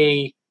might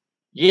be,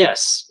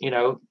 yes,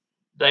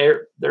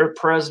 they're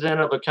president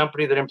of a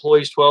company that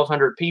employs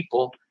 1,200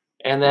 people.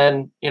 And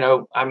then,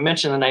 I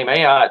mentioned the name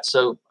AOT.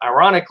 So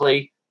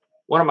ironically,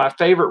 one of my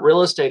favorite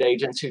real estate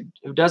agents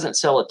who doesn't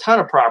sell a ton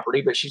of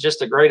property, but she's just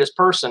the greatest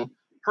person.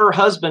 Her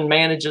husband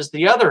manages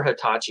the other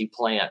Hitachi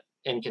plant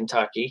in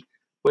Kentucky,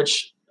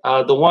 which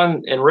the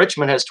one in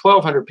Richmond has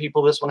 1,200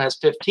 people. This one has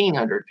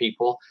 1,500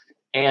 people.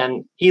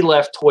 And he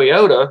left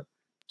Toyota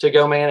to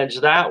go manage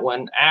that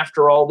one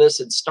after all this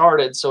had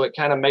started. So it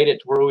kind of made it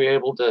to where we were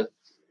able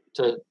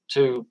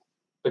to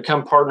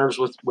become partners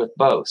with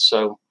both.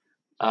 So,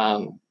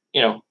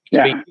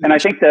 yeah. And I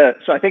think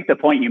the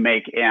point you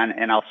make,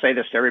 and I'll say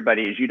this to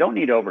everybody, is you don't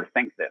need to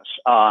overthink this.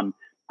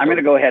 I'm going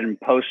to go ahead and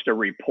post a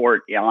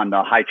report on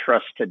the High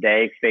Trust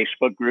Today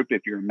Facebook group.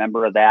 If you're a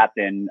member of that,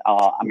 then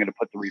I'm going to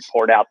put the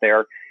report out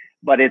there.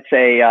 But it's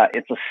a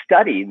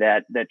study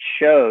that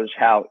shows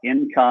how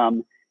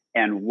income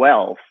and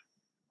wealth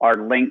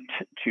are linked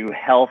to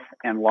health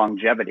and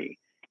longevity.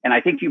 And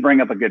I think you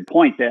bring up a good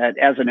point that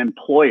as an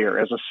employer,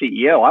 as a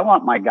CEO, I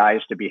want my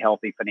guys to be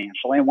healthy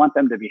financially. I want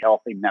them to be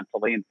healthy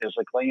mentally and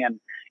physically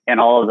and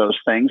all of those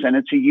things. And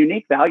it's a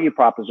unique value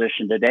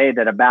proposition today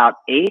that about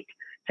 8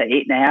 to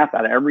 8.5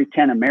 out of every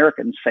 10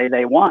 Americans say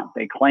they want.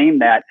 They claim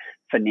that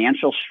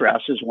financial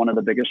stress is one of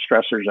the biggest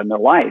stressors in their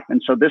life.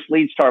 And so this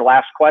leads to our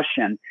last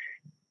question.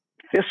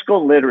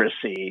 Fiscal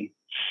literacy,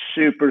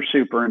 super,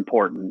 super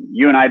important.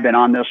 You and I have been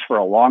on this for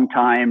a long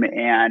time,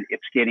 and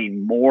it's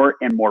getting more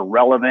and more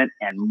relevant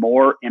and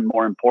more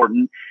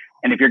important.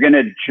 And if you're going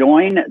to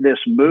join this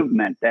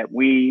movement that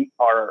we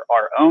are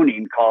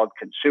owning called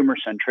consumer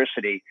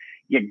centricity,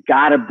 you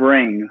got to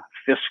bring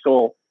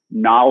fiscal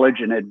knowledge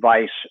and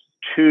advice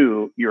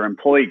to your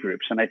employee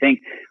groups. And I think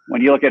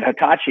when you look at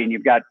Hitachi and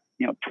you've got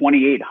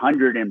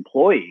 2,800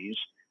 employees,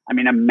 I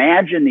mean,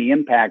 imagine the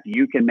impact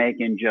you can make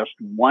in just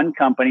one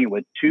company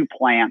with 2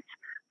 plants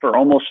for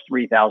almost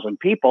 3,000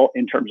 people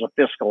in terms of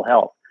fiscal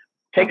health.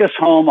 Take us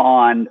home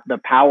on the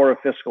power of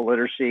fiscal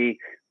literacy,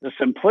 the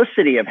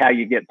simplicity of how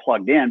you get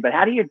plugged in, but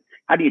how do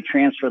you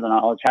transfer the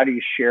knowledge? How do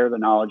you share the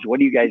knowledge? What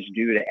do you guys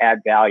do to add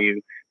value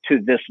to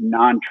this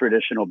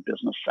non-traditional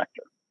business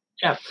sector?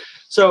 Yeah.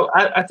 So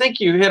I think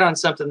you hit on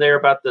something there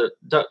about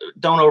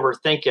don't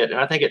overthink it. And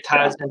I think it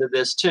ties into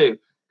this too.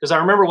 Because I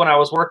remember when I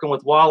was working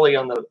with Wally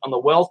on the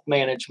wealth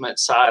management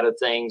side of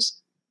things,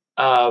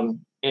 and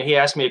he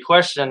asked me a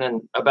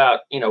question about,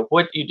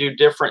 what you do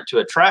different to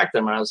attract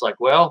them. And I was like,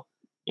 well,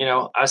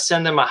 I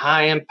send them a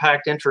high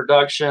impact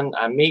introduction.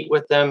 I meet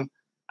with them.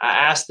 I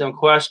ask them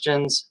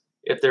questions.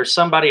 If there's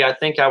somebody I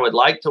think I would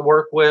like to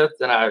work with,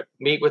 then I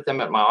meet with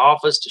them at my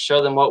office to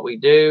show them what we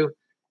do.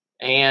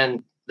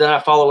 And then I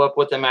follow up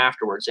with them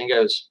afterwards. And he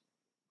goes,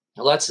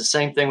 well, that's the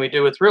same thing we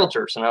do with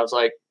realtors. And I was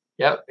like,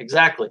 yep,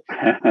 exactly.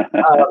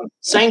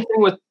 Same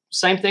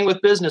thing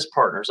with business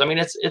partners. I mean,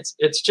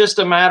 it's just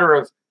a matter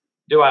of,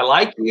 do I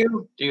like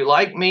you? Do you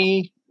like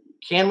me?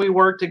 Can we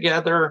work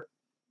together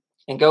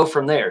and go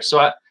from there?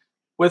 So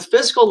with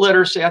fiscal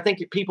literacy, I think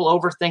people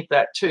overthink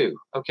that too.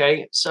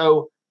 Okay.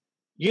 So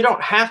you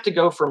don't have to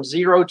go from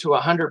 0 to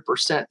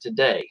 100%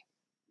 today.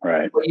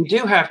 Right. What you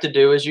do have to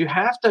do is you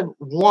have to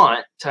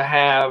want to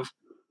have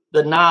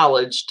the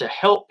knowledge to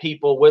help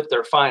people with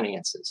their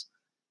finances.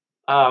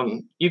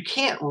 You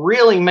can't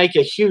really make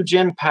a huge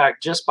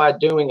impact just by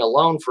doing a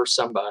loan for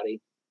somebody,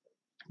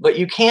 but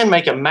you can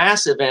make a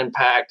massive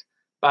impact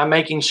by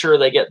making sure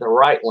they get the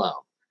right loan.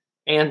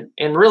 And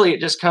really, it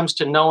just comes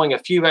to knowing a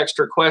few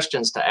extra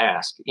questions to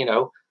ask.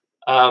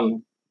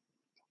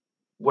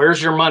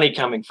 Where's your money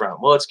coming from?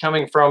 Well, it's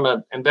coming from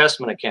an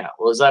investment account.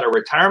 Well, is that a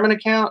retirement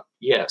account?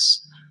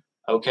 Yes.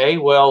 Okay.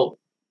 Well,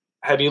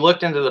 have you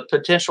looked into the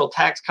potential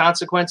tax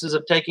consequences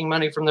of taking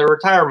money from the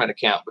retirement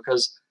account?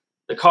 Because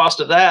the cost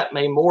of that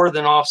may more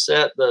than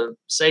offset the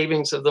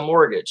savings of the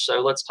mortgage.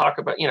 So let's talk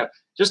about,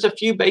 just a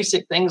few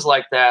basic things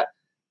like that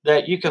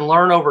you can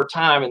learn over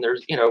time. And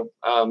there's,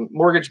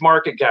 mortgage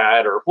market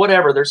guide or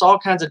whatever. There's all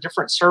kinds of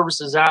different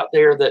services out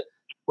there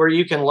where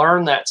you can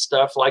learn that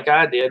stuff like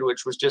I did,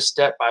 which was just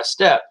step by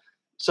step.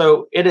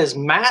 So it is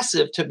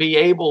massive to be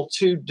able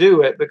to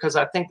do it, because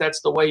I think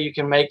that's the way you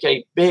can make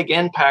a big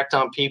impact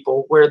on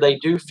people where they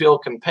do feel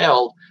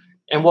compelled.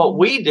 And what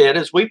we did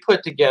is we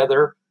put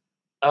together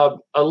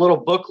a little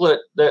booklet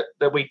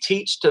that we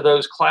teach to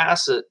those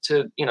classes,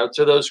 to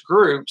those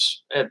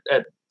groups at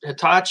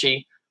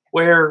Hitachi,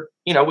 where,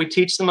 we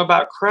teach them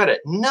about credit.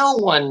 No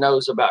one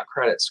knows about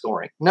credit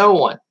scoring. No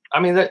one. I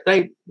mean,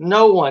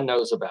 no one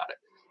knows about it.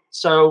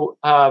 So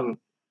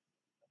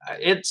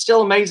it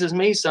still amazes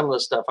me, some of the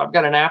stuff. I've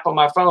got an app on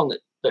my phone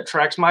that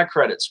tracks my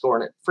credit score,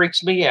 and it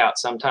freaks me out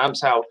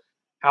sometimes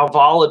how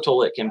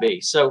volatile it can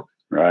be. So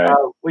right.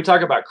 We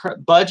talk about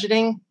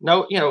budgeting.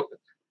 No,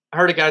 I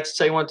heard a guy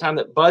say one time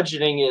that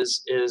budgeting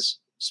is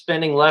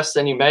spending less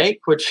than you make,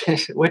 which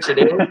it is.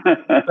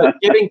 But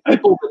giving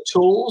people the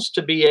tools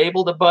to be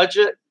able to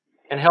budget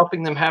and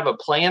helping them have a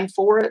plan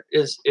for it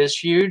is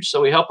huge. So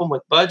we help them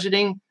with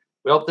budgeting,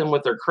 we help them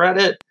with their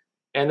credit,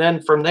 and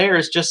then from there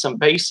is just some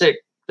basic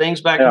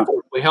things back and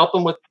forth. We help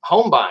them with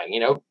home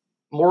buying,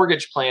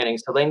 mortgage planning,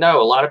 so they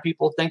know. A lot of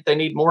people think they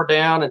need more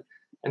down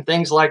and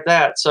things like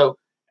that. So,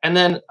 and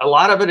then a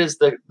lot of it is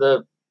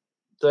the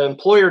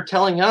employer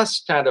telling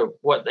us kind of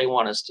what they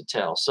want us to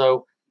tell.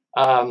 So,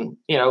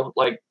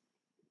 like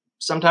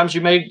sometimes you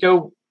may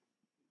go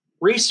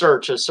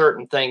research a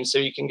certain thing so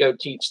you can go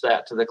teach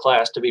that to the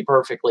class, to be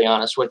perfectly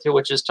honest with you,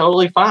 which is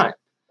totally fine.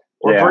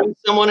 Or bring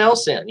someone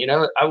else in.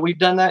 We've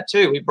done that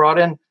too. We brought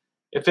in,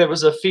 if it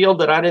was a field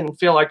that I didn't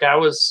feel like I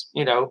was,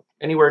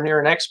 anywhere near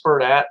an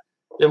expert at,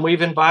 then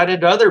we've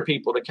invited other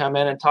people to come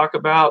in and talk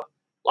about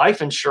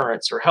life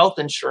insurance or health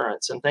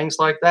insurance and things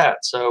like that.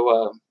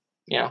 So,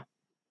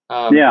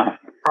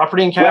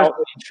 property and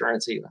casualty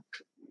insurance even.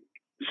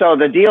 So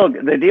the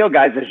deal,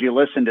 guys, as you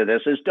listen to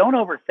this, is don't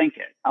overthink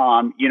it.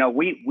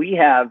 We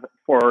have,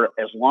 for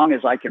as long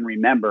as I can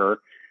remember,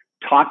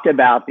 talked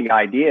about the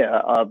idea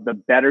of the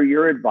better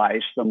your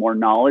advice, the more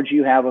knowledge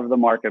you have of the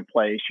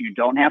marketplace. You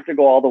don't have to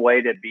go all the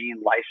way to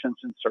being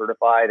licensed and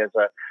certified as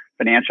a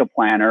financial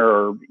planner,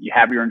 or you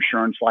have your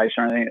insurance license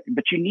or anything,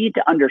 but you need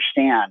to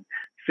understand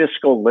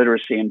fiscal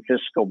literacy and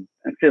fiscal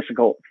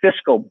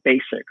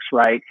basics,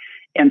 right?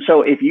 And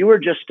so if you were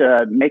just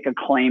to make a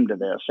claim to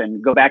this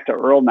and go back to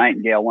Earl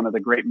Nightingale, one of the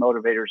great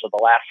motivators of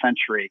the last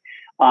century,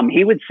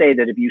 he would say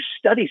that if you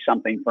study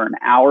something for an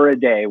hour a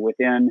day,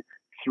 within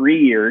 3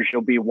 years,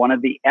 you'll be one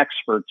of the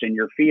experts in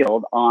your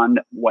field on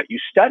what you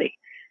study.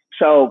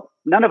 So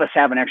none of us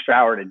have an extra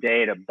hour a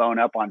day to bone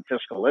up on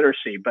fiscal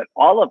literacy, but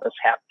all of us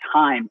have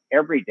time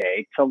every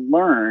day to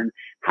learn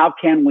how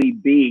can we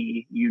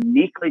be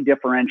uniquely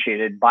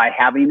differentiated by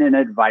having an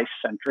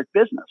advice-centric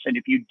business. And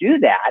if you do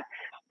that,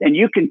 then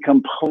you can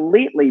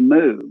completely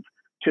move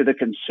to the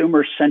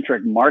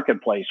consumer-centric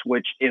marketplace,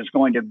 which is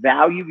going to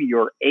value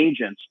your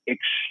agents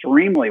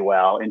extremely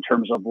well in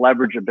terms of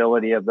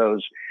leverageability of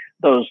those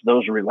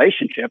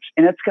relationships.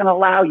 And it's going to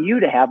allow you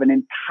to have an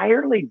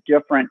entirely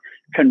different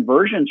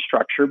conversion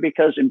structure,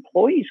 because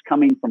employees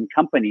coming from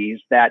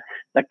companies that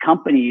the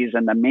companies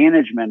and the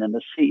management and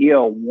the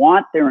CEO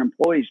want their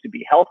employees to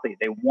be healthy.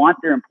 They want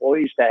their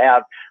employees to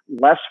have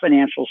less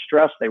financial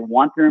stress. They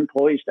want their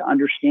employees to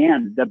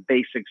understand the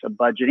basics of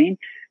budgeting.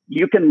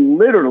 You can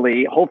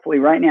literally, hopefully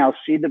right now,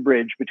 see the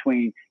bridge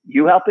between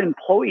you help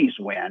employees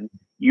win,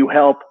 you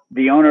help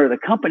the owner of the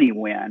company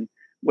win,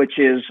 which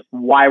is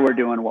why we're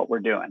doing what we're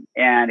doing.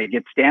 And it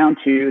gets down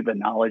to the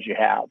knowledge you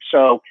have.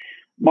 So,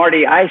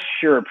 Marty, I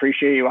sure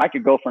appreciate you. I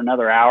could go for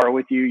another hour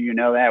with you. You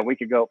know that. We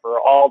could go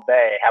for all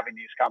day having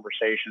these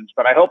conversations.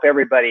 But I hope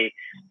everybody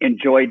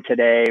enjoyed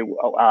today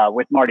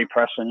with Marty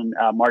Preston.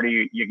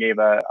 Marty, you gave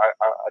a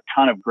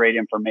ton of great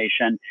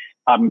information.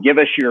 Give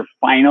us your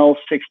final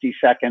 60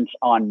 seconds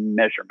on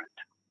measurement.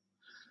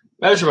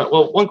 Measurement.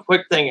 Well, one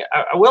quick thing.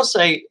 I will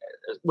say,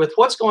 with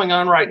what's going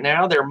on right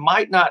now, there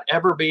might not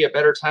ever be a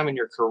better time in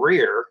your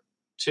career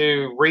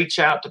to reach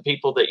out to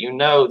people that you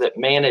know that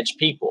manage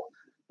people,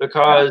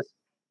 because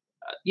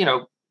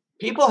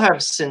people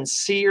have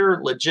sincere,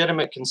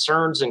 legitimate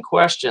concerns and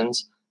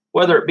questions,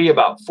 whether it be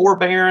about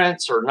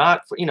forbearance or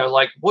not.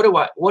 Like, what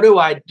do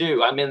I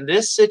do? I'm in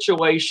this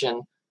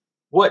situation.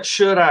 What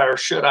should I or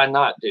should I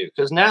not do?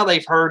 Because now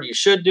they've heard you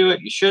should do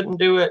it, you shouldn't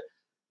do it.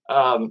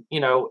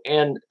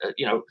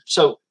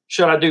 So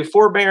should I do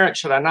forbearance?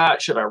 Should I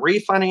not? Should I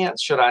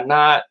refinance? Should I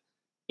not?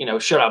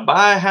 Should I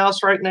buy a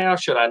house right now?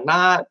 Should I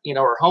not?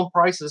 Are home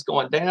prices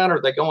going down?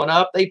 Are they going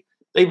up?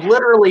 They've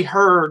literally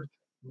heard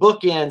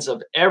bookends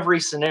of every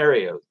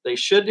scenario. They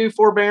should do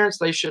forbearance.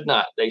 They should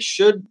not. They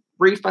should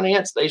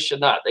refinance. They should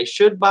not. They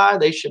should buy.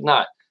 They should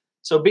not.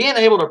 So being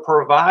able to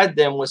provide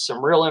them with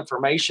some real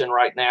information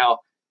right now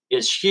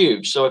is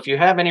huge. So if you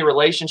have any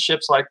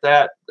relationships like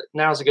that,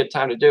 now's a good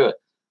time to do it.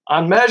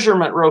 On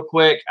measurement, real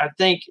quick, I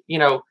think,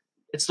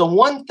 it's the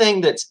one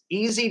thing that's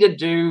easy to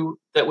do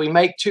that we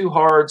make too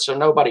hard so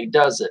nobody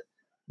does it.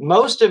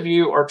 Most of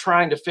you are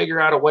trying to figure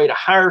out a way to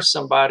hire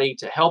somebody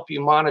to help you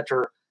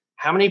monitor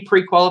how many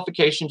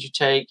pre-qualifications you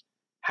take,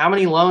 how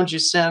many loans you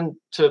send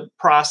to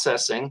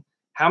processing,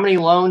 how many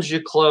loans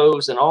you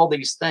close, and all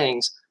these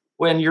things,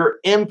 when you're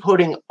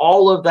inputting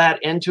all of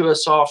that into a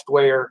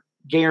software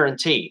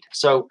guaranteed.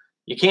 So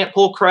you can't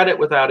pull credit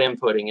without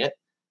inputting it.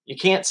 You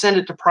can't send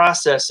it to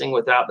processing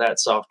without that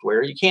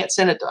software. You can't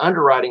send it to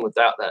underwriting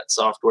without that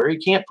software. You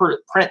can't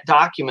print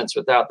documents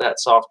without that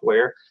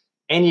software.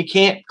 And you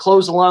can't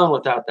close a loan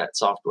without that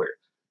software.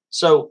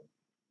 So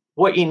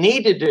what you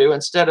need to do,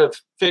 instead of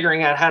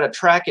figuring out how to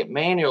track it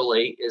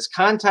manually, is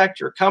contact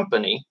your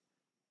company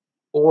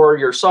or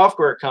your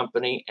software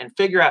company and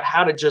figure out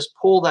how to just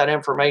pull that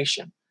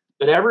information.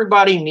 But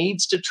everybody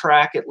needs to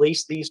track at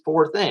least these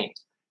 4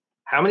 things.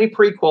 How many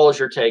pre-quals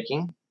you're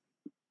taking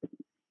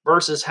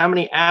versus how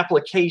many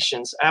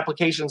applications.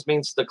 Applications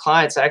means the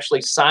client's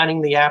actually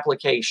signing the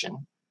application.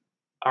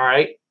 All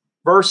right.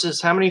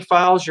 Versus how many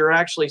files you're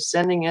actually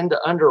sending into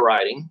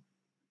underwriting,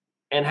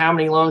 and how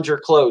many loans you're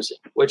closing,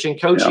 which in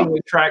coaching, we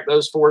track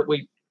those 4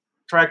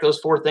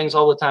 things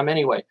all the time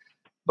anyway.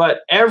 But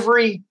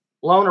every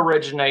loan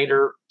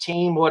originator,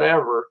 team,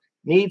 whatever,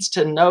 needs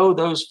to know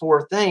those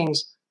 4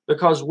 things,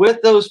 because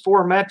with those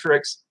 4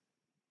 metrics,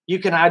 you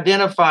can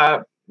identify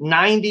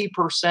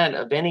 90%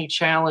 of any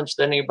challenge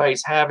that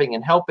anybody's having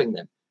and helping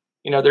them.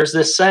 There's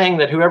this saying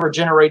that whoever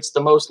generates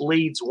the most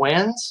leads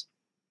wins.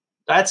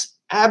 That's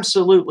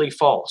absolutely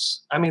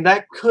false. I mean,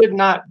 that could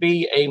not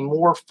be a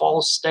more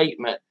false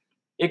statement.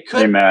 It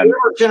could. Amen.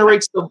 Whoever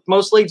generates the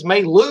most leads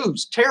may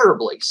lose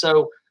terribly.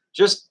 So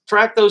just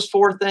track those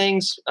 4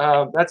 things.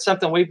 That's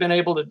something we've been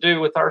able to do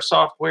with our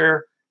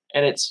software,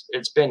 and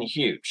it's been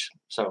huge.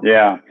 So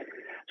yeah.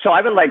 So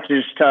I would like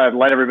to just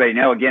let everybody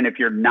know, again, if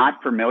you're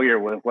not familiar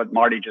with what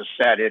Marty just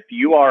said, if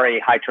you are a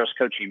High Trust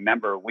Coaching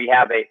member, we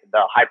have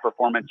the High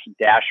Performance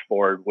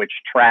Dashboard, which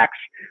tracks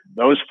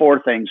those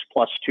 4 things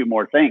plus 2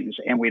 more things.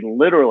 And we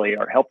literally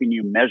are helping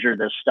you measure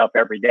this stuff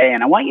every day.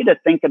 And I want you to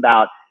think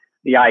about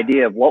the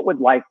idea of what would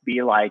life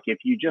be like if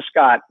you just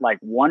got like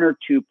 1 or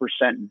 2%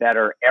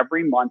 better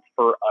every month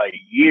for a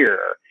year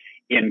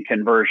in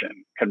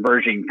converting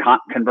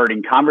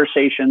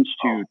conversations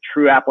to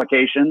true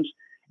applications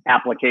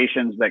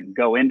that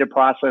go into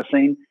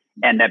processing,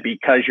 and that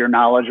because you're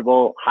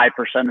knowledgeable, high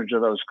percentage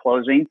of those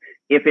closing.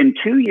 If in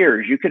 2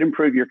 years you could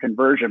improve your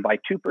conversion by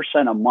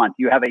 2% a month,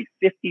 you have a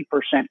 50%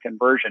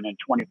 conversion in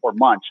 24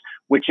 months,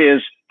 which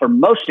is for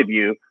most of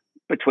you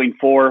between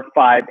 $400,000,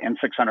 $500,000, and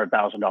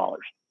 $600,000.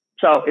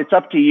 So it's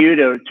up to you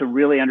to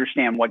really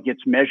understand what gets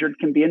measured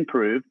can be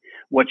improved.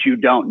 What you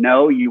don't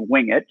know, you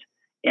wing it.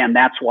 And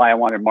that's why I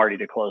wanted Marty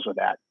to close with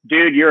that.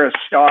 Dude, you're a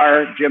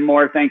star. Jim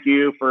Moore, thank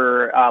you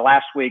for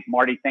last week.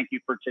 Marty, thank you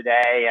for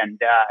today. And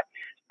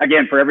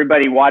again, for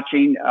everybody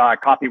watching,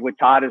 Coffee with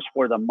Todd is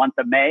for the month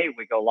of May.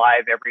 We go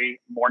live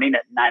every morning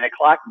at 9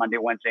 o'clock, Monday,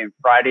 Wednesday, and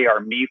Friday are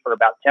me for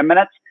about 10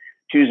 minutes.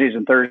 Tuesdays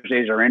and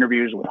Thursdays are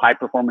interviews with high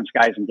performance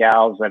guys and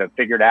gals that have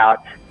figured out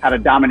how to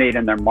dominate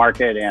in their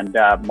market. And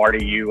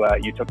Marty, you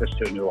took us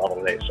to a new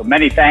level today. So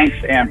many thanks.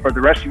 And for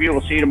the rest of you,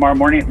 we'll see you tomorrow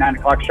morning at 9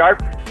 o'clock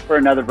sharp for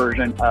another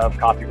version of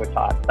Coffee with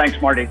Todd.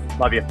 Thanks, Marty.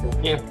 Love you.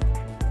 Yeah.